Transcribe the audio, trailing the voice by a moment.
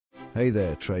Hey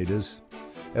there, traders.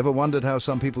 Ever wondered how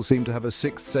some people seem to have a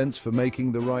sixth sense for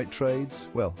making the right trades?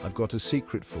 Well, I've got a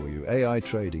secret for you. AI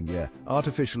trading, yeah.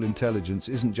 Artificial intelligence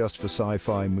isn't just for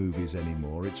sci-fi movies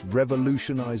anymore. It's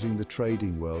revolutionizing the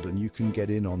trading world, and you can get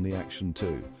in on the action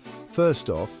too. First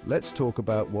off, let's talk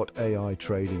about what AI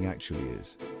trading actually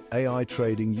is. AI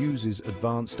trading uses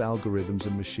advanced algorithms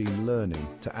and machine learning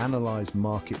to analyze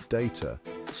market data,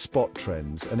 spot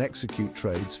trends, and execute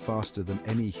trades faster than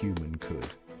any human could.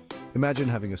 Imagine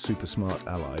having a super smart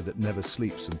ally that never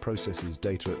sleeps and processes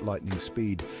data at lightning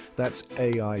speed. That's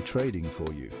AI trading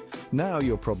for you. Now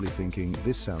you're probably thinking,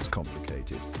 this sounds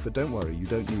complicated, but don't worry, you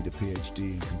don't need a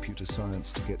PhD in computer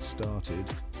science to get started.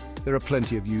 There are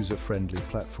plenty of user-friendly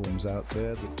platforms out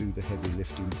there that do the heavy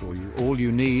lifting for you. All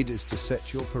you need is to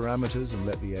set your parameters and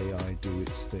let the AI do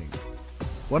its thing.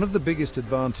 One of the biggest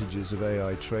advantages of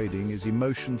AI trading is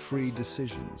emotion-free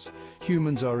decisions.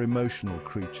 Humans are emotional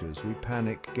creatures. We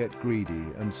panic, get greedy,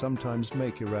 and sometimes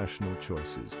make irrational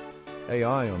choices.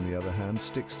 AI, on the other hand,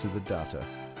 sticks to the data.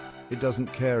 It doesn't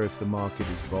care if the market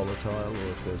is volatile or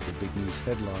if there's a big news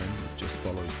headline, it just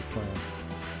follows the plan.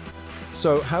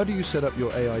 So, how do you set up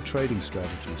your AI trading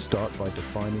strategy? Start by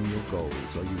defining your goals.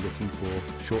 Are you looking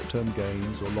for short-term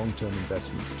gains or long-term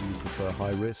investments? Do you prefer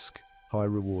high risk, high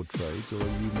reward trades, or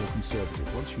are you more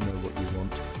conservative? Once you know what you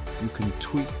want, you can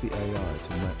tweak the AI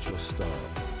to match your style.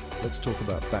 Let's talk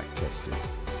about backtesting.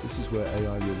 This is where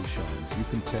AI really shines. You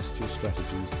can test your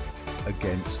strategies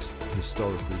against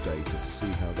historical data to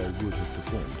see how they would have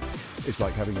performed. It's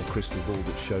like having a crystal ball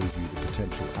that shows you the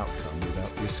potential outcome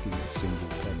without risking a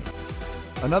single penny.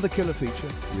 Another killer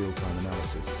feature, real-time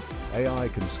analysis. AI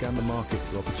can scan the market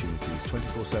for opportunities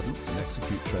 24/7 and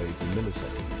execute trades in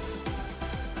milliseconds.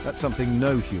 That's something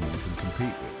no human can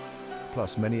compete with.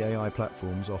 Plus, many AI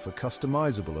platforms offer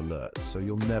customizable alerts, so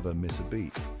you'll never miss a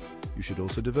beat. You should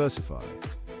also diversify.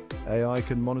 AI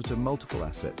can monitor multiple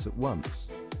assets at once.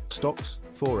 Stocks,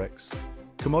 forex,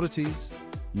 commodities,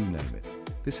 you name it.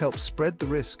 This helps spread the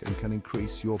risk and can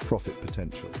increase your profit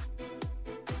potential.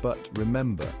 But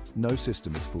remember, no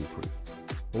system is foolproof.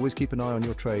 Always keep an eye on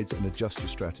your trades and adjust your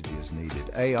strategy as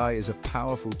needed. AI is a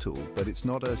powerful tool, but it's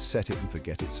not a set it and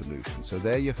forget it solution. So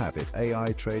there you have it.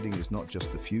 AI trading is not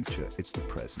just the future, it's the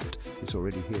present. It's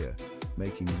already here,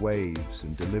 making waves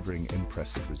and delivering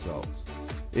impressive results.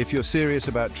 If you're serious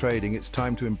about trading, it's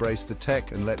time to embrace the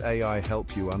tech and let AI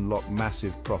help you unlock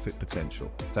massive profit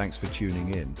potential. Thanks for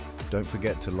tuning in. Don't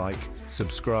forget to like,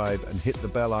 subscribe, and hit the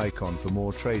bell icon for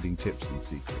more trading tips and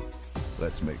secrets.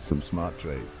 Let's make some smart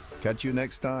trades. Catch you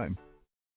next time.